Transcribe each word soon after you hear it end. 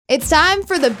It's time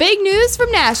for the big news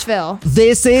from Nashville.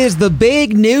 This is the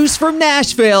big news from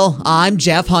Nashville. I'm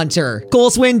Jeff Hunter. Cole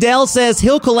Swindell says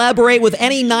he'll collaborate with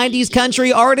any 90s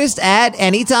country artist at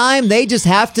any time. They just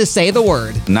have to say the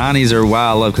word. 90s are why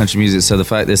I love country music, so the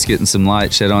fact that it's getting some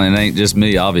light shed on it ain't just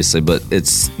me, obviously, but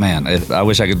it's, man, I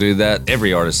wish I could do that.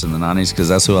 Every artist in the 90s, because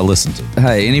that's who I listen to.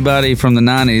 Hey, anybody from the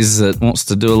 90s that wants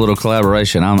to do a little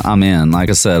collaboration, I'm in. Like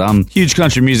I said, I'm a huge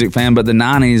country music fan, but the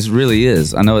 90s really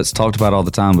is. I know it's talked about all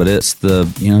the time, but it's the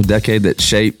decade that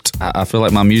shaped, I feel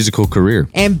like, my musical career.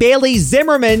 And Bailey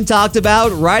Zimmerman talked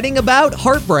about writing about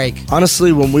heartbreak.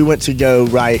 Honestly, when we went to go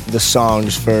write the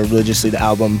songs for Religiously the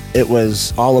album, it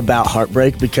was all about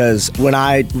heartbreak, because when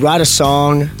I write a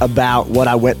song about what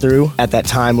I went through at that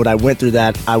time, when I went through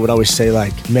that, I would always say,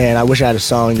 like, man, I wish I had a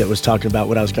song that was talking about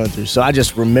what I was going through. So I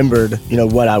just remembered,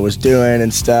 what I was doing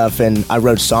and stuff, and I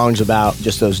wrote songs about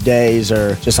just those days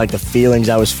or just like the feelings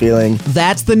I was feeling.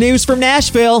 That's the news from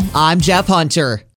Nashville. I'm Jeff Hunter.